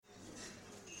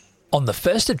On the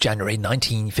 1st of January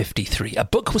 1953, a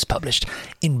book was published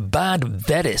in Bad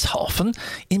Wörishofen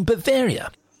in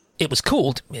Bavaria. It was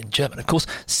called, in German of course,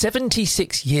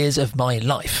 76 Years of My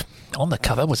Life. On the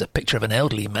cover was a picture of an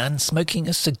elderly man smoking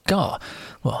a cigar.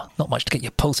 Well, not much to get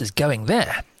your pulses going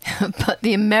there. But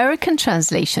the American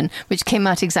translation, which came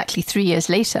out exactly 3 years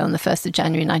later on the 1st of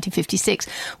January 1956,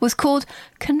 was called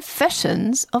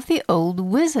Confessions of the Old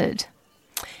Wizard.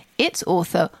 Its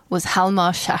author was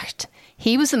Hjalmar Schacht.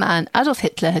 He was the man Adolf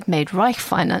Hitler had made Reich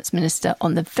finance minister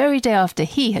on the very day after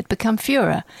he had become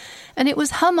Führer. And it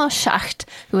was Hjalmar Schacht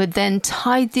who had then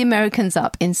tied the Americans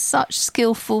up in such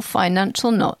skillful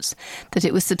financial knots that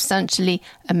it was substantially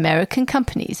American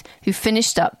companies who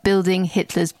finished up building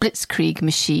Hitler's blitzkrieg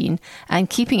machine and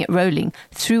keeping it rolling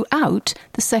throughout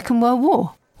the Second World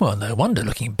War. Well, no wonder,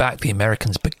 looking back, the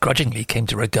Americans begrudgingly came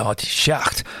to regard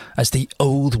Schacht as the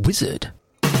old wizard.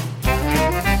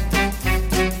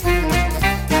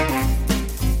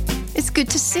 It's good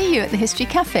to see you at the History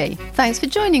Cafe. Thanks for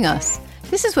joining us.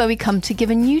 This is where we come to give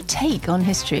a new take on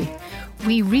history.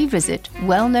 We revisit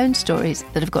well-known stories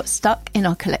that have got stuck in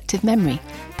our collective memory,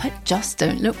 but just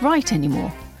don't look right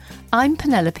anymore. I'm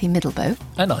Penelope Middlebow.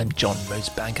 And I'm John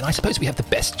Rosebank, and I suppose we have the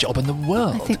best job in the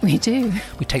world. I think we do.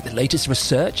 We take the latest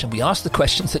research and we ask the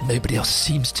questions that nobody else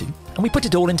seems to, and we put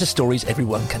it all into stories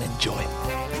everyone can enjoy.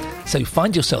 So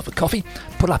find yourself a coffee,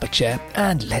 pull up a chair,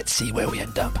 and let's see where we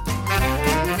end up.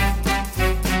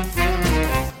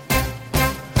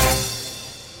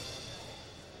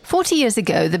 "40 years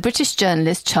ago, the British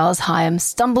journalist Charles Hyam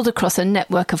stumbled across a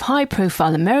network of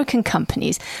high-profile American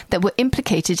companies that were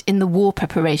implicated in the war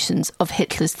preparations of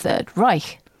Hitler's Third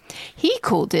Reich. He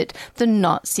called it the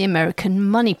Nazi-American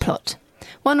money plot.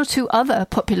 One or two other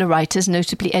popular writers,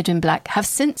 notably Edwin Black, have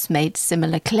since made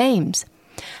similar claims.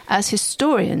 As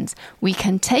historians, we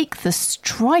can take the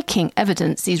striking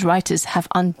evidence these writers have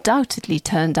undoubtedly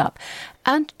turned up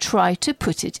and try to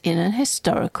put it in an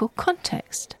historical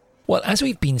context. Well, as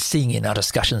we've been seeing in our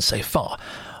discussions so far,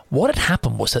 what had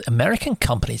happened was that American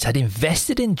companies had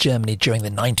invested in Germany during the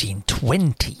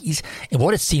 1920s in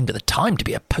what had seemed at the time to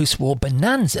be a post-war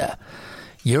bonanza.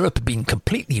 Europe had been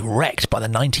completely wrecked by the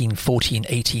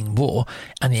 1914-18 war,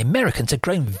 and the Americans had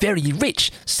grown very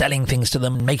rich, selling things to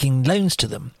them and making loans to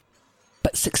them.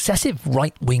 But successive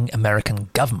right-wing American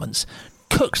governments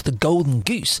cooked the golden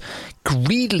goose,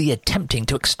 greedily attempting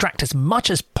to extract as much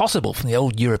as possible from the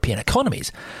old European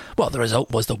economies. Well, the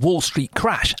result was the Wall Street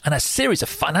crash and a series of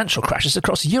financial crashes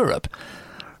across Europe.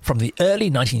 From the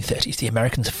early 1930s, the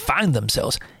Americans found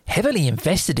themselves heavily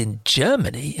invested in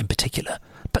Germany in particular,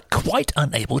 but quite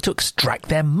unable to extract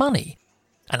their money.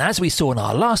 And as we saw in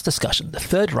our last discussion, the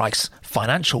Third Reich's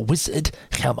financial wizard,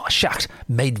 Hjalmar Schacht,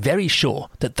 made very sure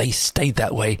that they stayed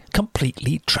that way,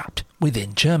 completely trapped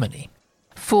within Germany.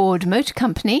 Ford Motor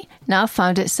Company now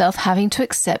found itself having to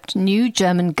accept new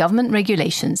German government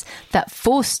regulations that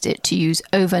forced it to use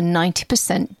over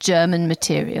 90% German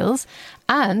materials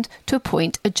and to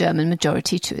appoint a German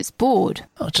majority to its board.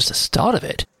 Well, just the start of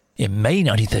it. In May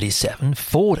 1937,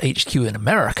 Ford HQ in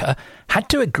America had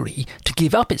to agree to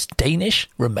give up its Danish,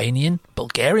 Romanian,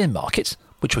 Bulgarian markets,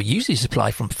 which were usually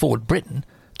supplied from Ford Britain,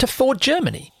 to Ford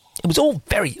Germany. It was all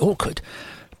very awkward.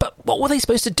 But what were they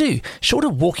supposed to do? Short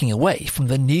of walking away from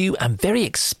the new and very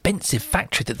expensive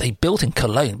factory that they built in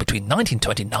Cologne between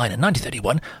 1929 and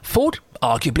 1931, Ford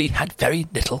arguably had very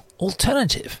little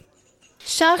alternative.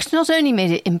 Schacht not only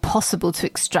made it impossible to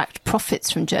extract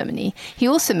profits from Germany, he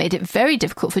also made it very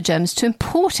difficult for Germans to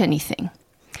import anything.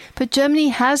 But Germany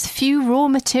has few raw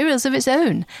materials of its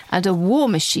own, and a war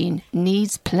machine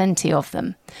needs plenty of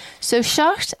them. So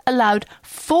Schacht allowed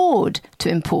Ford to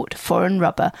import foreign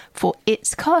rubber for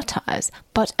its car tyres,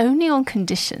 but only on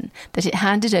condition that it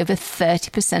handed over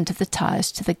 30% of the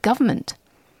tyres to the government.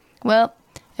 Well,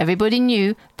 everybody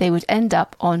knew they would end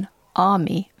up on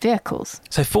army vehicles.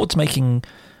 So Ford's making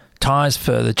tyres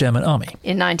for the German army.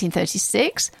 In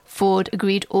 1936, Ford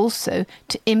agreed also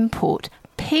to import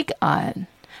pig iron,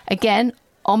 again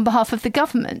on behalf of the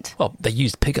government. Well, they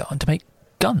used pig iron to make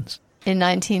guns. In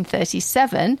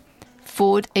 1937,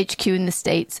 Ford HQ in the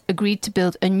States agreed to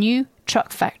build a new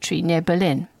truck factory near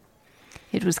Berlin.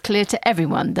 It was clear to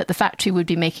everyone that the factory would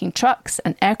be making trucks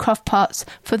and aircraft parts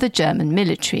for the German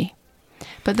military.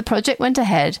 But the project went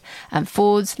ahead, and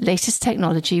Ford's latest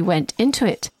technology went into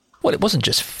it. Well, it wasn't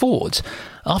just Ford's.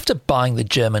 After buying the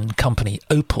German company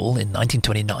Opel in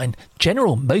 1929,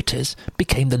 General Motors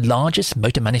became the largest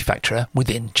motor manufacturer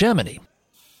within Germany.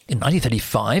 In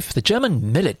 1935, the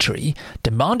German military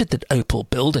demanded that Opel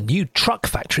build a new truck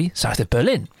factory south of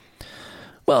Berlin.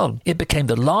 Well, it became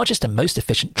the largest and most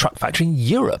efficient truck factory in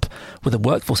Europe, with a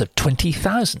workforce of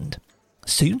 20,000.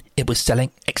 Soon it was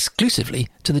selling exclusively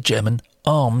to the German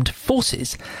armed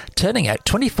forces, turning out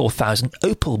 24,000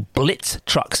 Opel Blitz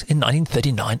trucks in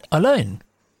 1939 alone.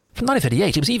 From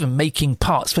 1938, it was even making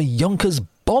parts for Junkers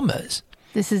bombers.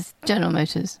 This is General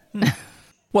Motors.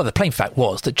 Well, the plain fact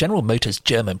was that General Motors'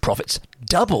 German profits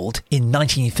doubled in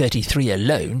 1933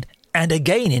 alone and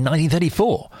again in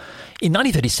 1934. In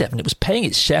 1937, it was paying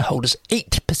its shareholders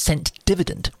 8%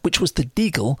 dividend, which was the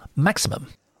legal maximum.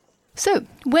 So,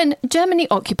 when Germany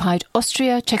occupied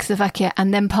Austria, Czechoslovakia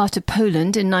and then part of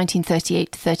Poland in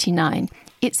 1938-39,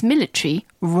 its military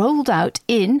rolled out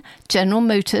in General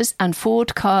Motors and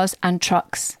Ford cars and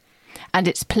trucks. And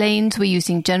its planes were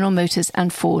using General Motors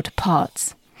and Ford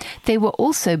parts. They were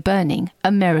also burning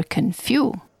American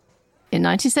fuel. In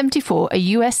 1974, a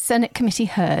US Senate committee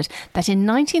heard that in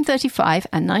 1935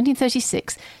 and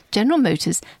 1936, General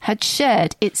Motors had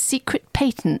shared its secret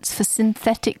patents for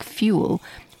synthetic fuel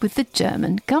with the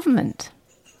German government.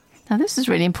 Now, this is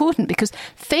really important because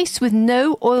faced with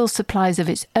no oil supplies of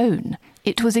its own,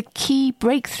 it was a key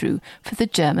breakthrough for the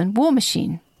German war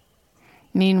machine.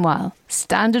 Meanwhile,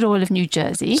 Standard Oil of New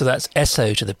Jersey... So that's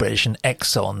Esso to the British and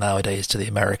Exxon nowadays to the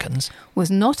Americans.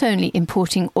 ...was not only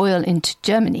importing oil into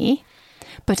Germany,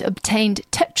 but obtained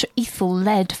tetraethyl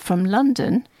lead from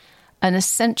London, an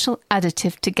essential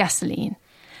additive to gasoline,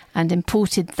 and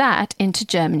imported that into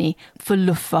Germany for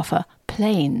Luftwaffe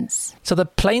planes. So the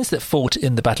planes that fought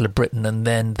in the Battle of Britain and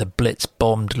then the Blitz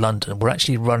bombed London were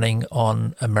actually running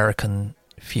on American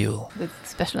fuel. With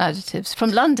special additives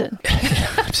from London.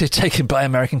 So taken by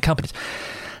American companies.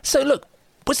 So look,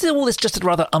 was all this just a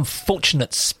rather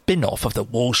unfortunate spin-off of the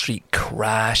Wall Street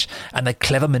crash and the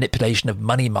clever manipulation of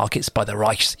money markets by the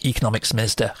Reich's economics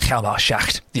minister Hjalmar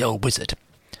Schacht, the old wizard?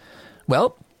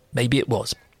 Well, maybe it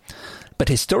was. But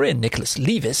historian Nicholas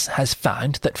Leavis has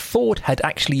found that Ford had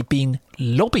actually been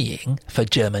lobbying for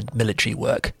German military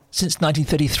work since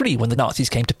 1933 when the Nazis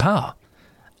came to power.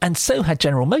 And so had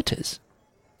General Motors.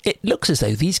 It looks as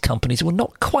though these companies were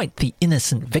not quite the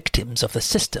innocent victims of the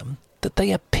system that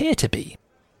they appear to be.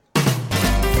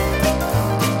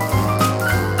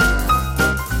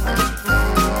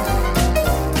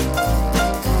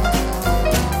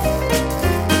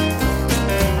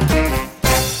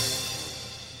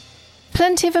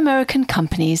 Plenty of American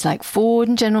companies like Ford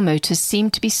and General Motors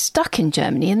seemed to be stuck in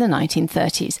Germany in the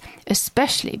 1930s,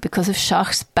 especially because of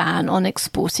Schacht's ban on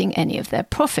exporting any of their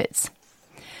profits.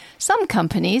 Some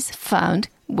companies found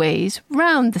ways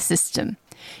round the system.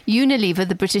 Unilever,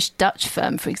 the British-Dutch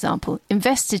firm, for example,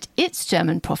 invested its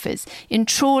German profits in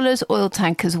trawlers, oil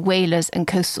tankers, whalers and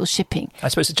coastal shipping. I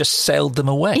suppose it just sailed them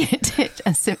away. It did,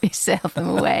 and simply sailed them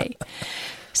away.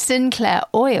 Sinclair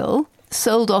Oil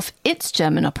sold off its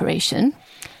German operation,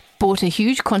 bought a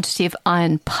huge quantity of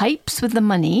iron pipes with the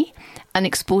money, and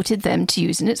exported them to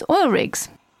use in its oil rigs.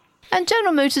 And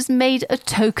General Motors made a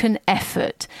token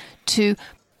effort to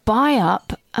buy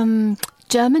up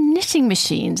German knitting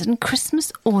machines and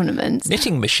Christmas ornaments.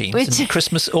 Knitting machines and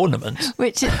Christmas ornaments.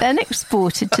 Which it then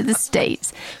exported to the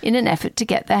States in an effort to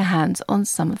get their hands on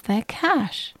some of their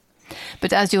cash.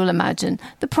 But as you'll imagine,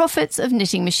 the profits of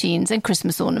knitting machines and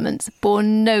Christmas ornaments bore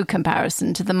no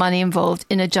comparison to the money involved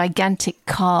in a gigantic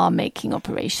car-making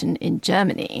operation in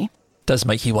Germany. Does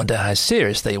make you wonder how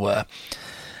serious they were.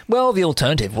 Well, the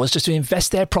alternative was just to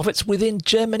invest their profits within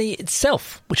Germany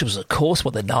itself, which was, of course,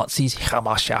 what the Nazis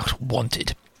Hjalmar Schacht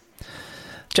wanted.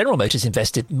 General Motors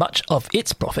invested much of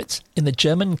its profits in the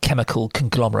German chemical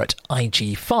conglomerate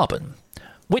IG Farben,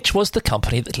 which was the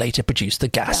company that later produced the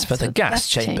gas for the gas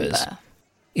chambers.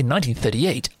 In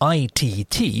 1938,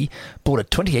 ITT bought a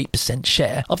 28%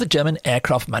 share of the German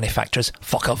aircraft manufacturers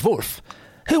Focke-Wulf,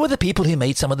 who were the people who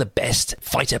made some of the best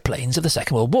fighter planes of the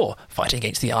Second World War, fighting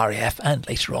against the RAF and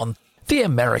later on the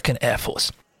American Air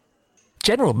Force.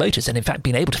 General Motors had in fact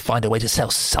been able to find a way to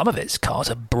sell some of its cars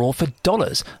abroad for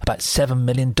dollars, about $7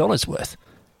 million worth.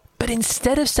 But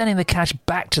instead of sending the cash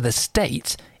back to the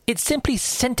States, it simply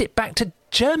sent it back to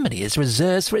Germany as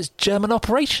reserves for its German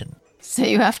operation. So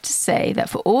you have to say that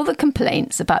for all the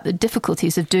complaints about the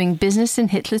difficulties of doing business in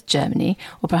Hitler's Germany,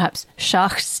 or perhaps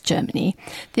Schacht's Germany,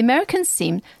 the Americans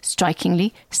seemed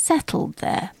strikingly settled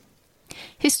there.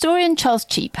 Historian Charles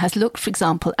Cheap has looked, for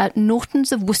example, at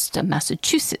Norton's of Worcester,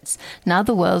 Massachusetts, now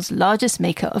the world's largest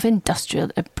maker of industrial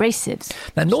abrasives.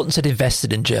 Now, Norton's had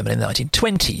invested in Germany in the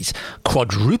 1920s,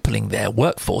 quadrupling their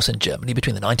workforce in Germany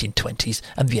between the 1920s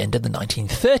and the end of the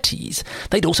 1930s.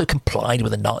 They'd also complied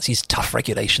with the Nazis' tough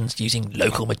regulations, using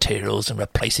local materials and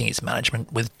replacing its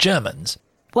management with Germans.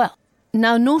 Well,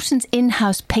 now Norton's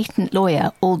in-house patent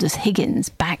lawyer, Aldous Higgins,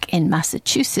 back in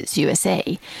Massachusetts,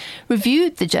 USA,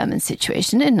 reviewed the German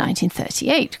situation in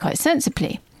 1938, quite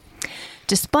sensibly.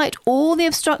 Despite all the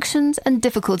obstructions and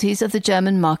difficulties of the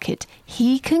German market,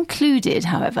 he concluded,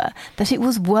 however, that it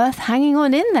was worth hanging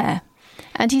on in there.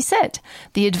 And he said,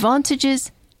 the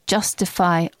advantages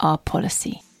justify our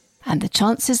policy, and the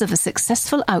chances of a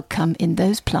successful outcome in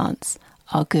those plants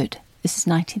are good. This is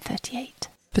 1938.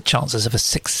 The chances of a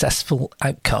successful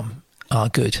outcome are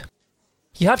good.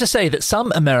 You have to say that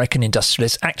some American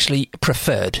industrialists actually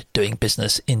preferred doing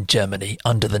business in Germany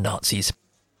under the Nazis.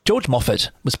 George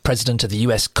Moffat was president of the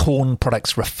US Corn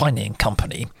Products Refining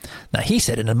Company. Now, he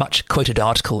said in a much-quoted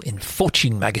article in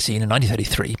Fortune magazine in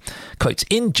 1933, quotes,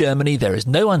 "In Germany, there is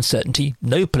no uncertainty,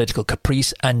 no political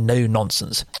caprice, and no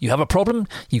nonsense. You have a problem,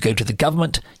 you go to the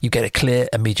government, you get a clear,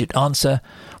 immediate answer,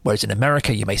 whereas in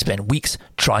America, you may spend weeks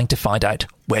trying to find out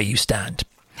where you stand."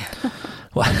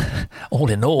 Well,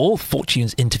 all in all,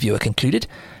 Fortune's interviewer concluded,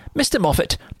 Mr.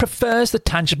 Moffat prefers the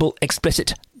tangible,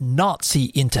 explicit Nazi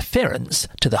interference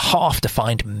to the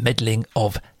half-defined meddling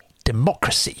of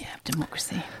democracy.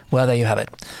 Democracy. Well, there you have it.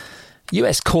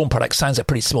 US Corn Products sounds a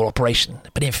pretty small operation,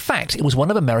 but in fact, it was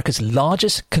one of America's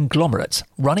largest conglomerates,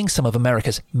 running some of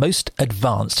America's most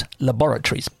advanced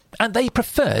laboratories. And they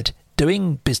preferred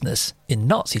doing business in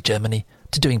Nazi Germany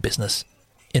to doing business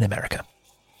in America.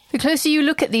 The closer you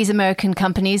look at these American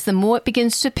companies, the more it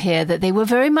begins to appear that they were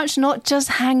very much not just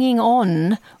hanging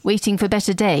on, waiting for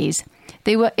better days.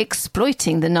 They were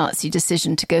exploiting the Nazi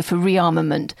decision to go for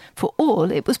rearmament for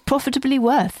all it was profitably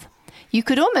worth. You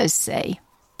could almost say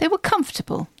they were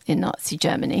comfortable in Nazi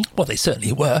Germany. Well, they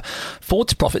certainly were.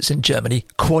 Ford's profits in Germany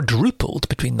quadrupled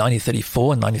between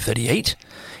 1934 and 1938,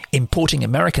 importing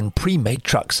American pre-made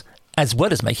trucks as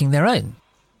well as making their own.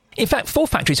 In fact, Ford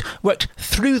factories worked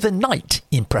through the night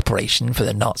in preparation for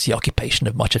the Nazi occupation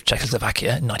of much of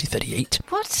Czechoslovakia in 1938.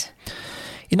 What?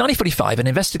 In 1945, an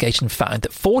investigation found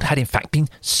that Ford had in fact been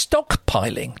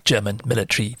stockpiling German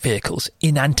military vehicles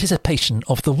in anticipation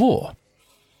of the war.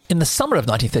 In the summer of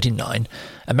 1939,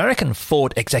 American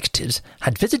Ford executives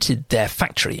had visited their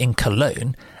factory in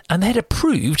Cologne and they had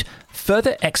approved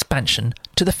further expansion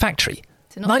to the factory.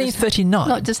 So 1939.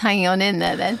 Not just hanging on in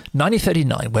there then.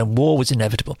 1939, when war was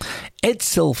inevitable,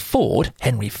 Edsel Ford,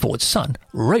 Henry Ford's son,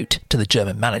 wrote to the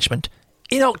German management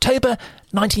in October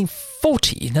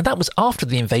 1940. Now, that was after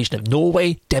the invasion of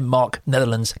Norway, Denmark,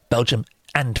 Netherlands, Belgium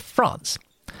and France.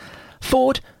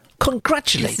 Ford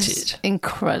congratulated... This is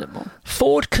incredible.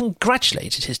 Ford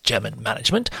congratulated his German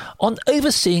management on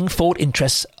overseeing Ford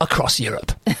interests across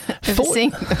Europe.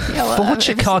 Ford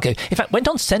Chicago, in fact, went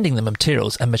on sending them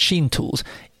materials and machine tools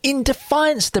in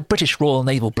defiance of the British Royal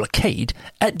Naval blockade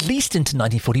at least into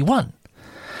 1941.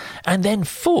 And then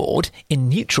Ford, in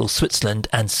neutral Switzerland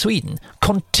and Sweden,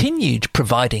 continued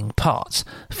providing parts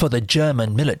for the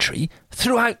German military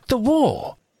throughout the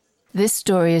war. This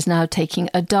story is now taking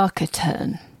a darker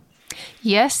turn.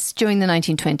 Yes, during the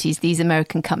 1920s, these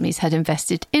American companies had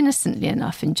invested innocently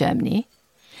enough in Germany.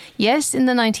 Yes, in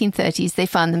the 1930s, they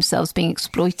found themselves being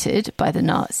exploited by the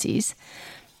Nazis.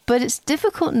 But it's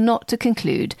difficult not to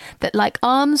conclude that, like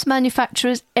arms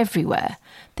manufacturers everywhere,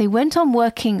 they went on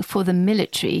working for the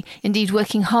military, indeed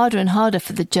working harder and harder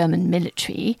for the German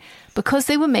military, because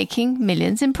they were making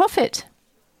millions in profit.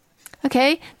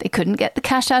 OK, they couldn't get the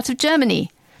cash out of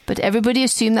Germany, but everybody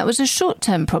assumed that was a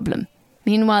short-term problem.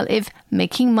 Meanwhile, if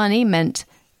making money meant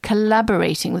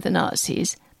collaborating with the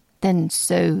Nazis, then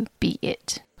so be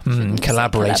it.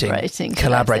 Collaborating.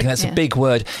 That's a big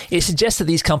word. It suggests that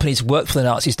these companies worked for the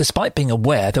Nazis despite being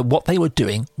aware that what they were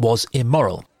doing was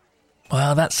immoral.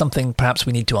 Well, that's something perhaps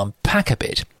we need to unpack a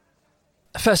bit.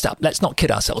 First up, let's not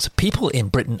kid ourselves. People in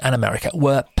Britain and America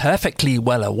were perfectly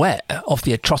well aware of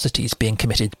the atrocities being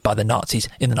committed by the Nazis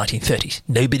in the 1930s.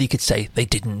 Nobody could say they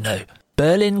didn't know.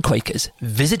 Berlin Quakers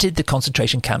visited the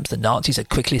concentration camps the Nazis had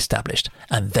quickly established,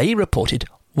 and they reported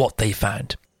what they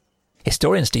found.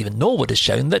 Historian Stephen Norwood has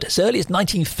shown that as early as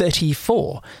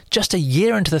 1934, just a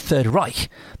year into the Third Reich,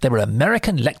 there were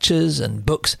American lectures and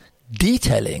books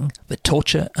detailing the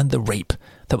torture and the rape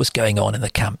that was going on in the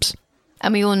camps.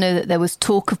 And we all know that there was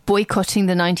talk of boycotting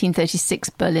the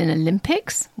 1936 Berlin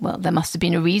Olympics. Well, there must have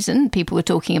been a reason people were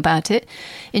talking about it.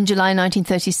 In July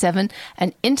 1937,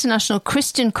 an international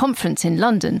Christian conference in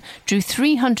London drew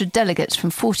 300 delegates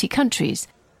from 40 countries.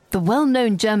 The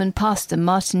well-known German pastor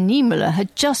Martin Niemöller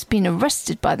had just been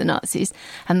arrested by the Nazis,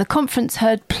 and the conference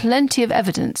heard plenty of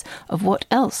evidence of what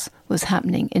else was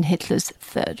happening in Hitler's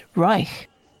Third Reich.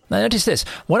 Now notice this,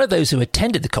 one of those who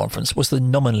attended the conference was the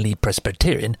nominally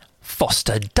Presbyterian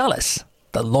Foster Dulles,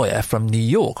 the lawyer from New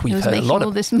York. We've heard a lot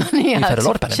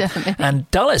about him.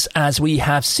 And Dulles, as we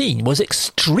have seen, was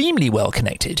extremely well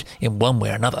connected in one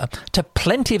way or another to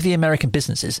plenty of the American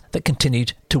businesses that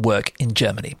continued to work in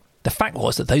Germany. The fact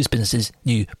was that those businesses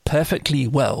knew perfectly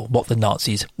well what the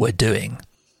Nazis were doing.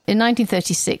 In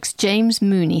 1936, James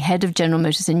Mooney, head of General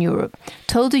Motors in Europe,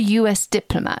 told a US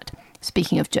diplomat,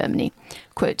 speaking of Germany,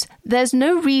 quote, "There's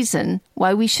no reason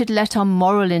why we should let our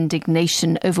moral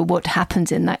indignation over what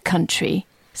happens in that country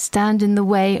stand in the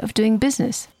way of doing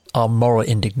business." Our moral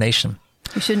indignation.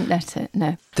 We shouldn't let it,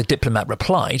 no. The diplomat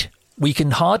replied, "We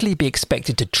can hardly be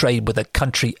expected to trade with a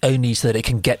country only so that it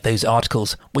can get those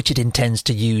articles which it intends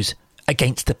to use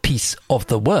against the peace of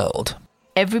the world."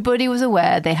 Everybody was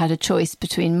aware they had a choice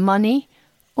between money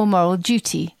or moral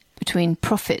duty, between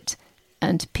profit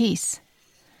and peace.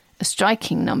 A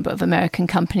striking number of American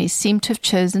companies seem to have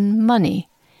chosen money,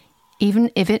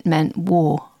 even if it meant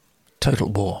war. Total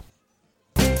war.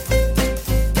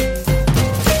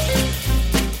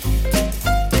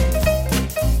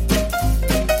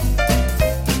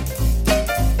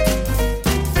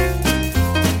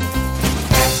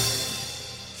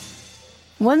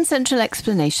 One central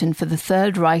explanation for the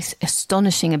Third Reich's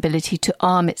astonishing ability to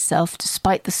arm itself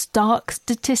despite the stark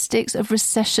statistics of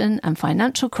recession and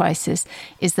financial crisis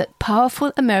is that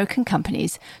powerful American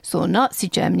companies saw Nazi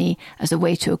Germany as a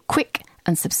way to a quick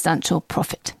and substantial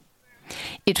profit.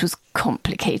 It was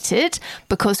complicated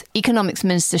because Economics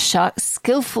Minister Schacht's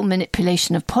skillful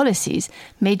manipulation of policies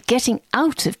made getting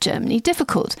out of Germany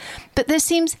difficult, but there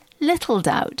seems little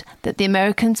doubt that the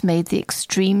Americans made the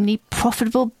extremely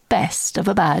profitable best of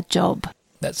a bad job.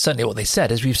 That's certainly what they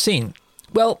said, as we've seen.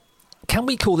 Well, can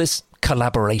we call this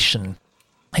collaboration?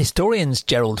 Historians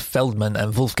Gerald Feldman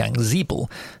and Wolfgang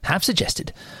Siebel have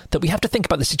suggested that we have to think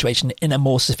about the situation in a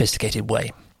more sophisticated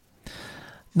way.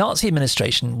 Nazi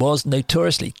administration was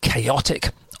notoriously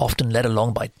chaotic, often led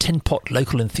along by tin-pot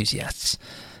local enthusiasts.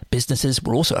 Businesses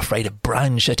were also afraid of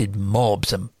brown-shirted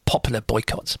mobs and popular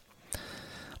boycotts.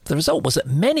 The result was that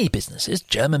many businesses,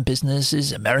 German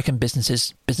businesses, American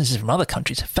businesses, businesses from other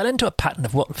countries, fell into a pattern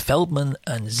of what Feldman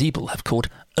and Siebel have called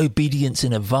obedience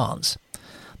in advance.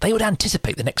 They would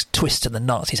anticipate the next twist of the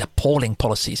Nazis' appalling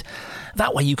policies.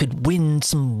 That way you could win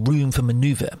some room for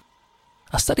manoeuvre.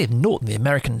 A study of Norton, the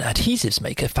American adhesives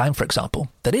maker, found, for example,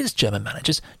 that its German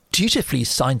managers dutifully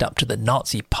signed up to the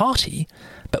Nazi party,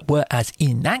 but were as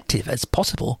inactive as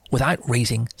possible without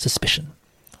raising suspicion.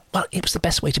 Well, it was the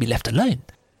best way to be left alone.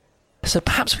 So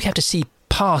perhaps we have to see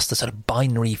past the sort of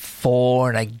binary for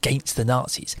and against the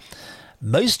Nazis.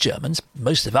 Most Germans,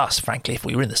 most of us, frankly, if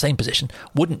we were in the same position,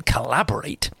 wouldn't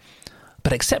collaborate.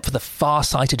 But except for the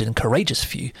far-sighted and courageous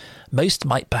few, most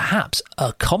might perhaps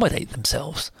accommodate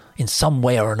themselves in some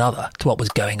way or another to what was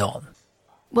going on.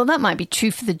 Well, that might be true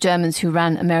for the Germans who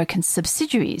ran American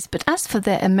subsidiaries, but as for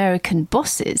their American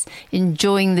bosses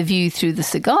enjoying the view through the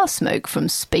cigar smoke from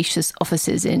spacious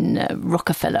offices in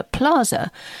Rockefeller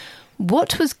Plaza,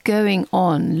 what was going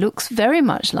on looks very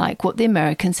much like what the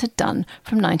Americans had done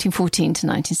from 1914 to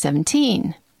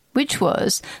 1917, which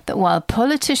was that while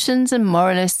politicians and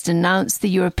moralists denounced the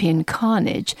European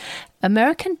carnage,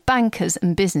 American bankers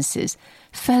and businesses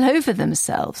fell over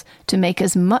themselves to make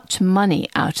as much money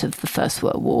out of the First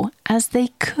World War as they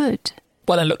could.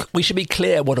 Well, and look, we should be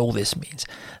clear what all this means.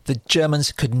 The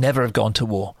Germans could never have gone to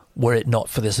war were it not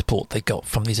for the support they got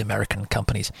from these American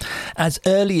companies. As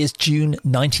early as June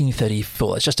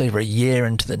 1934, that's just over a year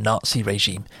into the Nazi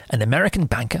regime, an American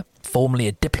banker, formerly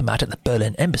a diplomat at the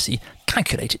Berlin embassy,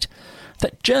 calculated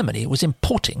that Germany was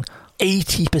importing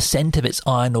 80% of its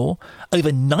iron ore,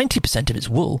 over 90% of its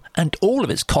wool, and all of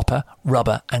its copper,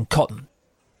 rubber and cotton.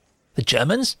 The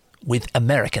Germans, with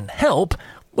American help,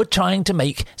 were trying to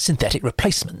make synthetic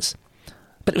replacements.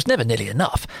 But it was never nearly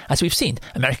enough. As we've seen,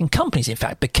 American companies, in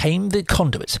fact, became the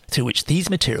conduits through which these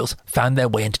materials found their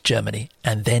way into Germany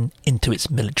and then into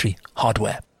its military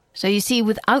hardware. So you see,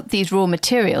 without these raw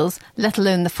materials, let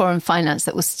alone the foreign finance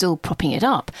that was still propping it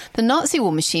up, the Nazi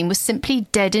war machine was simply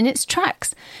dead in its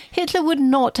tracks. Hitler would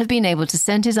not have been able to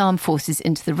send his armed forces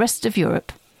into the rest of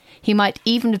Europe. He might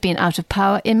even have been out of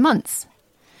power in months.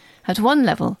 At one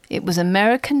level, it was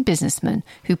American businessmen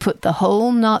who put the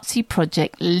whole Nazi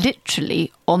project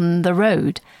literally on the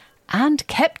road and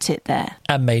kept it there.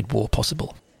 And made war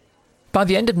possible. By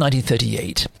the end of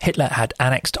 1938, Hitler had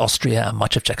annexed Austria and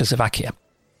much of Czechoslovakia.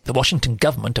 The Washington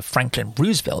government of Franklin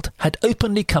Roosevelt had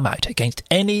openly come out against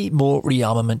any more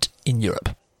rearmament in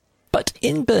Europe. But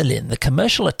in Berlin, the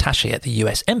commercial attaché at the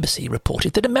US Embassy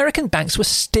reported that American banks were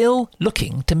still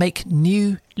looking to make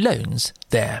new loans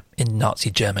there in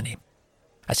Nazi Germany.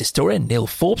 As historian Neil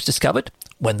Forbes discovered,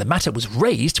 when the matter was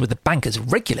raised with the bankers'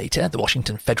 regulator, the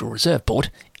Washington Federal Reserve Board,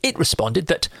 it responded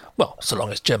that, well, so long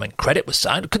as German credit was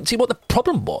sound, it couldn't see what the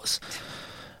problem was.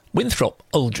 Winthrop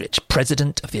Aldrich,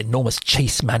 president of the enormous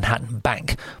Chase Manhattan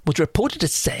Bank, was reported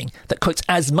as saying that, quotes,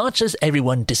 as much as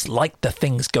everyone disliked the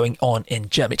things going on in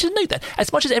Germany, just note that,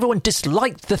 as much as everyone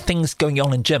disliked the things going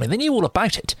on in Germany, they knew all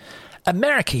about it.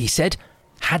 America, he said,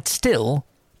 had still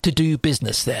to do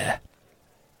business there.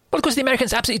 Well, of course, the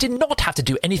Americans absolutely did not have to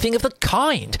do anything of the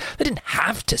kind. They didn't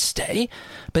have to stay,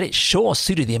 but it sure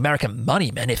suited the American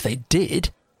money men if they did.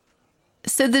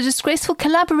 So the disgraceful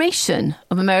collaboration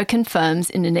of American firms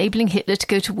in enabling Hitler to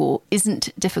go to war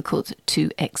isn't difficult to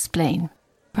explain.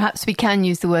 Perhaps we can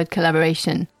use the word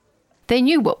collaboration. They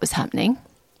knew what was happening,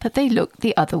 but they looked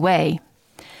the other way.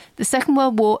 The Second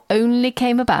World War only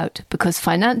came about because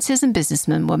financiers and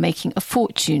businessmen were making a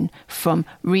fortune from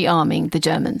rearming the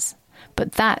Germans.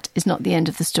 But that is not the end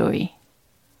of the story.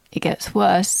 It gets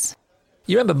worse.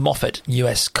 You remember Moffat,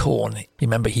 US Corn? You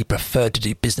remember he preferred to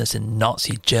do business in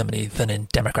Nazi Germany than in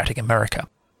democratic America.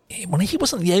 Well, he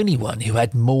wasn't the only one who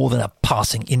had more than a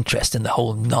passing interest in the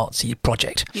whole Nazi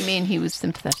project. You mean he was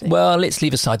sympathetic? Well, let's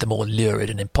leave aside the more lurid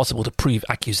and impossible to prove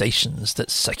accusations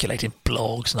that circulate in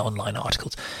blogs and online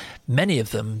articles, many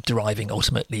of them deriving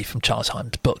ultimately from Charles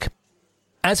Hynd's book.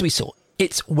 As we saw,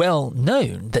 it's well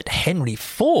known that Henry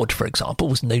Ford, for example,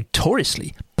 was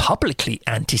notoriously, publicly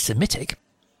anti-Semitic.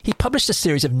 He published a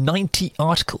series of 90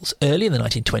 articles early in the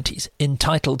 1920s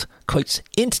entitled, quotes,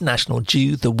 International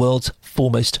Jew, the World's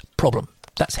Foremost Problem.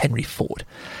 That's Henry Ford.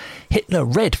 Hitler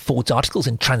read Ford's articles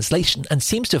in translation and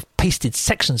seems to have pasted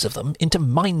sections of them into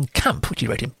Mein Kampf, which he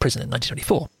wrote in prison in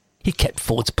 1924. He kept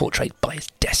Ford's portrait by his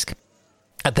desk.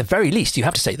 At the very least, you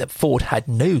have to say that Ford had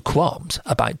no qualms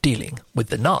about dealing with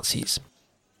the Nazis.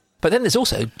 But then there's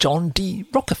also John D.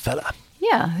 Rockefeller.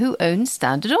 Yeah, who owned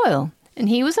Standard Oil. And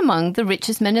he was among the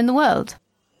richest men in the world.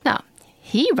 Now,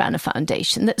 he ran a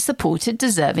foundation that supported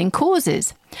deserving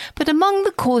causes. But among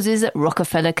the causes that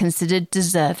Rockefeller considered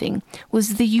deserving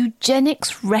was the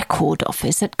Eugenics Record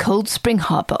Office at Cold Spring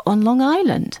Harbor on Long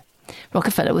Island.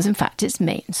 Rockefeller was in fact its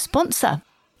main sponsor.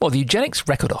 Well, the Eugenics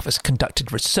Record Office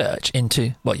conducted research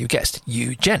into, well, you guessed,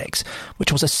 eugenics,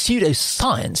 which was a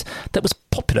pseudoscience that was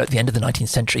popular at the end of the 19th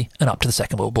century and up to the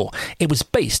Second World War. It was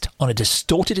based on a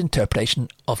distorted interpretation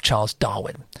of Charles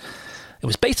Darwin. It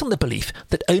was based on the belief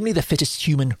that only the fittest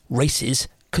human races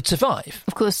could survive.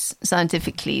 Of course,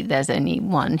 scientifically, there's only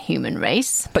one human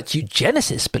race. But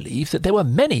eugenicists believed that there were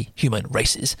many human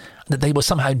races and that they were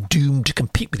somehow doomed to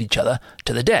compete with each other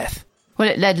to the death. Well,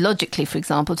 it led logically, for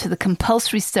example, to the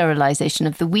compulsory sterilisation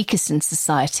of the weakest in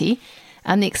society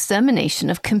and the extermination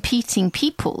of competing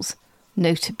peoples,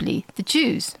 notably the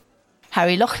Jews.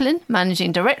 Harry Laughlin,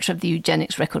 managing director of the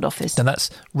Eugenics Record Office, and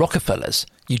that's Rockefeller's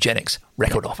Eugenics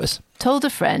Record Office, told a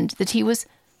friend that he was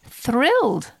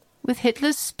thrilled with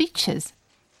Hitler's speeches.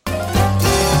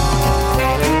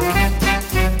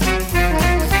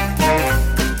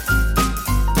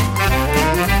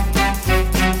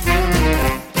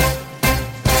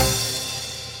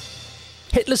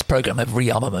 Hitler's program of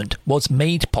rearmament was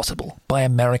made possible by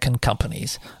American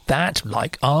companies that,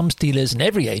 like arms dealers in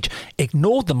every age,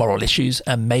 ignored the moral issues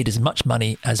and made as much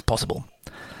money as possible.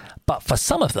 But for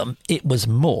some of them, it was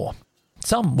more.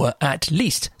 Some were at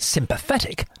least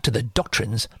sympathetic to the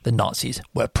doctrines the Nazis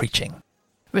were preaching.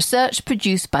 Research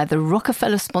produced by the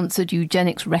Rockefeller-sponsored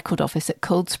Eugenics Record Office at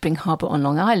Cold Spring Harbor on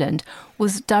Long Island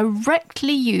was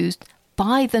directly used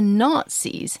by the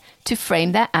Nazis to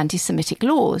frame their anti-Semitic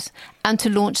laws and to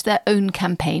launch their own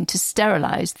campaign to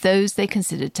sterilise those they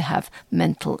considered to have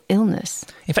mental illness.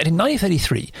 In fact, in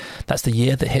 1933, that's the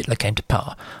year that Hitler came to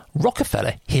power,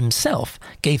 Rockefeller himself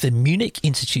gave the Munich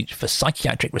Institute for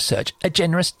Psychiatric Research a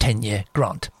generous 10-year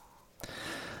grant.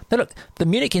 Now look, the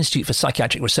Munich Institute for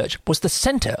Psychiatric Research was the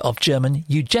centre of German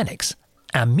eugenics,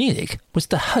 and Munich was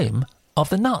the home of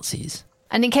the Nazis.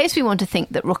 And in case we want to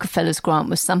think that Rockefeller's grant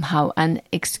was somehow an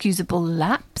excusable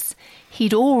lapse,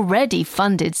 he'd already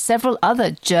funded several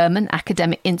other German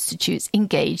academic institutes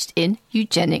engaged in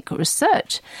eugenic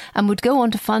research and would go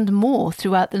on to fund more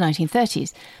throughout the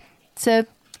 1930s. So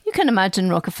you can imagine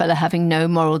Rockefeller having no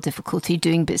moral difficulty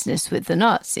doing business with the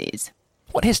Nazis.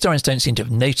 What historians don't seem to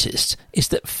have noticed is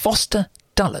that Foster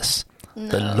Dulles,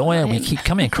 the lawyer we keep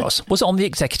coming across, was on the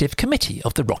executive committee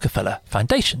of the Rockefeller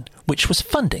Foundation, which was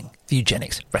funding the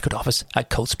Eugenics Record Office at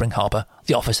Cold Spring Harbor,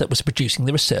 the office that was producing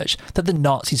the research that the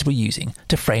Nazis were using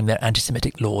to frame their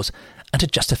anti-Semitic laws and to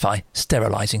justify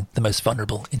sterilising the most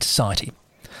vulnerable in society.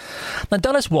 Now,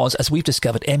 Dulles was, as we've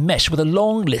discovered, enmeshed with a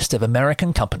long list of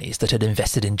American companies that had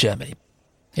invested in Germany.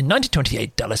 In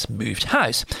 1928, Dulles moved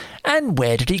house. And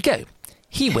where did he go?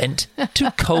 He went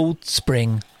to Cold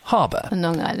Spring Harbor. On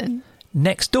Long Island.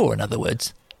 Next door, in other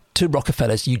words, to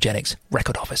Rockefeller's Eugenics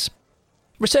Record Office.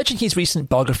 Researching his recent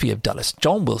biography of Dulles,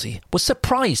 John Wilsey was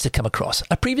surprised to come across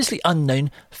a previously unknown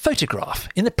photograph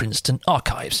in the Princeton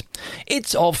archives.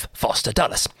 It's of Foster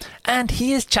Dulles, and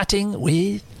he is chatting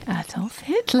with Adolf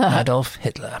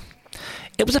Hitler.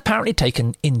 It was apparently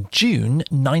taken in June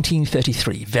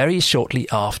 1933, very shortly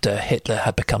after Hitler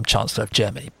had become Chancellor of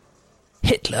Germany.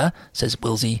 Hitler, says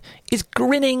Wilsey, is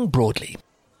grinning broadly.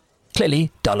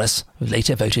 Clearly, Dulles,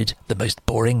 later voted the most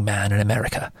boring man in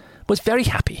America, was very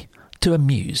happy to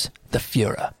amuse the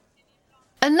Führer.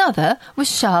 Another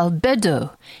was Charles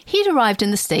Beddoes. He'd arrived in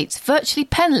the States virtually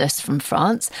penniless from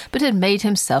France, but had made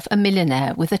himself a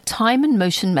millionaire with a time and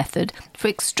motion method for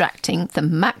extracting the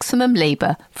maximum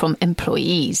labour from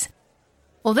employees.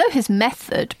 Although his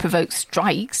method provoked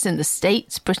strikes in the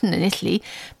States, Britain and Italy,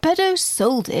 Beddoes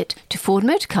sold it to Ford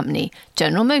Motor Company,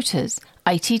 General Motors,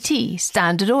 ITT,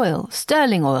 Standard Oil,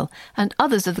 Sterling Oil, and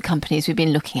others of the companies we've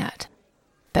been looking at.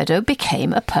 Beddoes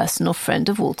became a personal friend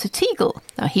of Walter Teagle.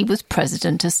 Now, he was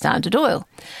president of Standard Oil,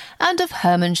 and of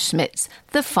Hermann Schmitz,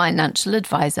 the financial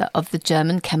advisor of the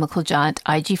German chemical giant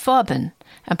IG Farben,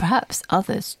 and perhaps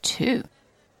others too.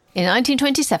 In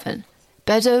 1927,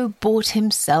 Beddoes bought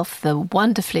himself the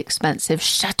wonderfully expensive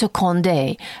Château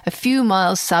Condé, a few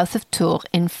miles south of Tours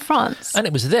in France. And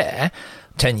it was there,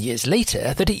 10 years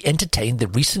later, that he entertained the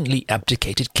recently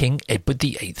abdicated King Edward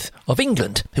VIII of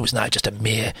England, who was now just a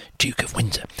mere Duke of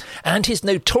Windsor, and his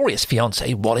notorious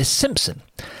fiancée Wallis Simpson.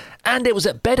 And it was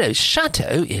at Beddoes'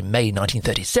 chateau in May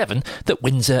 1937 that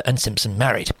Windsor and Simpson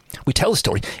married. We tell the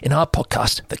story in our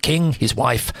podcast, The King, His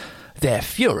Wife, Their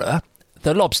Führer,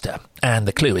 The Lobster, and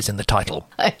the clue is in the title.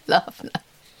 I love that.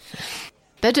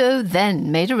 Beddoes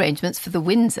then made arrangements for the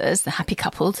Windsors, the happy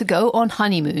couple, to go on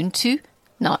honeymoon to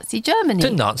Nazi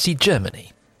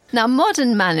Germany. Now,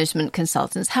 modern management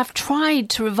consultants have tried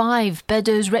to revive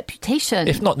Beddoes' reputation.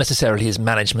 If not necessarily his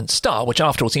management style, which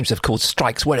after all seems to have caused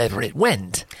strikes wherever it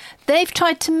went. They've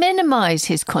tried to minimise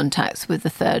his contacts with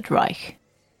the Third Reich.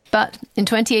 But in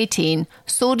 2018,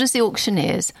 Saunders the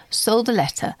auctioneers sold a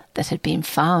letter that had been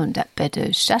found at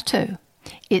Beddoes' chateau.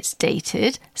 It's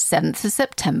dated 7th of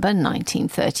September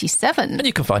 1937. And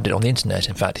you can find it on the internet,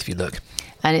 in fact, if you look.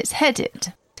 And it's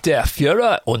headed Der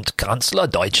Führer und Kanzler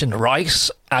Deutschen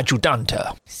Reichs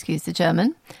Adjutanter. Excuse the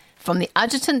German. From the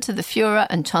adjutant to the Führer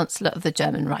and Chancellor of the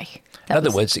German Reich. In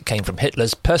other words, it came from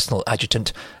Hitler's personal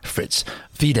adjutant, Fritz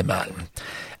Wiedemann.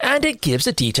 And it gives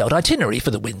a detailed itinerary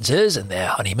for the Windsors and their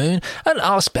honeymoon and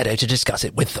asks Beddoes to discuss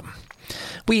it with them.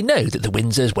 We know that the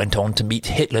Windsors went on to meet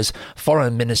Hitler's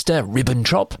foreign minister,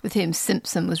 Ribbentrop, with whom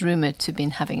Simpson was rumoured to have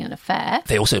been having an affair.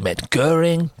 They also met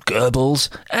Goering, Goebbels,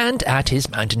 and at his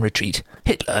mountain retreat,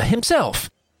 Hitler himself.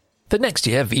 The next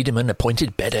year, Wiedemann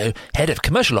appointed Beddoes head of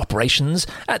commercial operations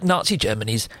at Nazi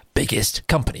Germany's biggest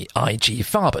company, IG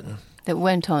Farben, that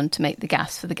went on to make the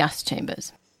gas for the gas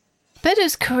chambers.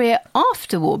 Beddoes' career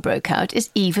after war broke out is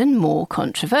even more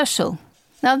controversial.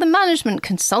 Now, the management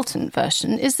consultant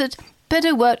version is that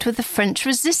Beddoes worked with the French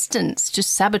resistance to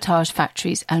sabotage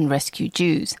factories and rescue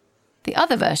Jews. The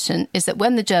other version is that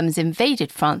when the Germans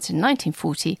invaded France in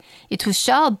 1940, it was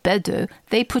Charles Beddoes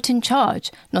they put in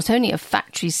charge, not only of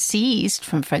factories seized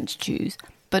from French Jews,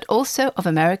 but also of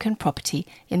American property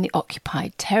in the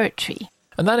occupied territory.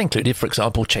 And that included, for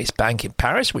example, Chase Bank in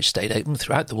Paris, which stayed open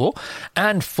throughout the war,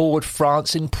 and Ford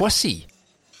France in Poissy.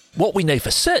 What we know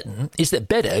for certain is that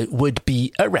Beddoes would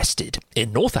be arrested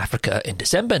in North Africa in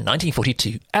December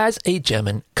 1942 as a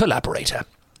German collaborator,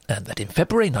 and that in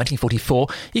February 1944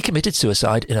 he committed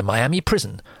suicide in a Miami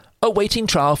prison, awaiting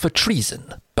trial for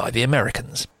treason by the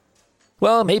Americans.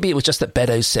 Well, maybe it was just that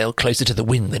Beddoes sailed closer to the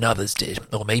wind than others did,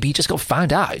 or maybe he just got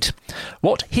found out.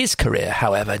 What his career,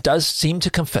 however, does seem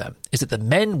to confirm is that the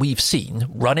men we've seen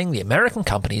running the American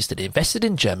companies that invested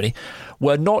in Germany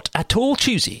were not at all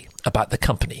choosy about the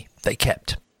company they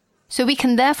kept. So we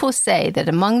can therefore say that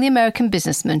among the American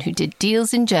businessmen who did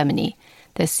deals in Germany,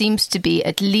 there seems to be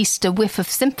at least a whiff of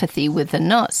sympathy with the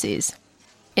Nazis.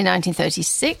 In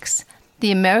 1936,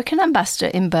 the American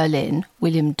ambassador in Berlin,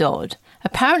 William Dodd,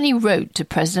 apparently wrote to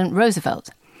President Roosevelt,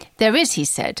 "There is," he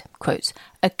said, quote,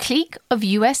 "a clique of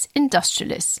US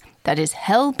industrialists that is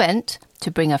hell-bent to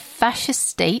bring a fascist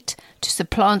state to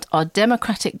supplant our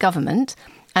democratic government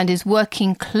and is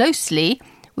working closely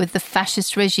with the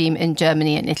fascist regime in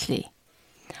Germany and Italy.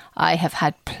 I have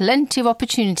had plenty of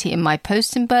opportunity in my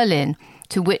post in Berlin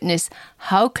to witness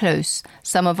how close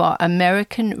some of our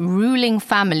American ruling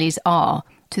families are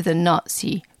to the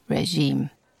Nazi regime."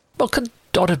 Well, could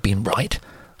Dodd have been right?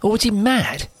 Or was he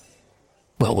mad?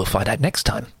 Well, we'll find out next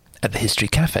time at the History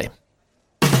Cafe.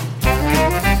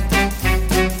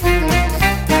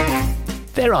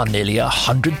 There are nearly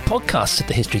 100 podcasts at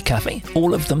the History Cafe,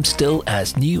 all of them still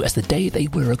as new as the day they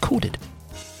were recorded.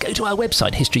 Go to our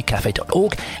website,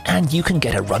 historycafe.org, and you can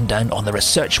get a rundown on the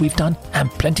research we've done and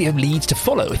plenty of leads to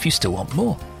follow if you still want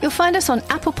more. You'll find us on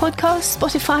Apple Podcasts,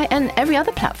 Spotify, and every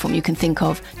other platform you can think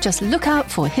of. Just look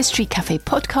out for History Cafe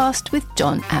Podcast with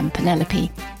John and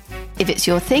Penelope. If it's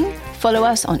your thing, follow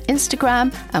us on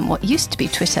Instagram and what used to be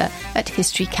Twitter at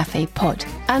History Cafe Pod.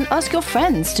 And ask your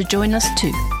friends to join us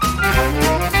too.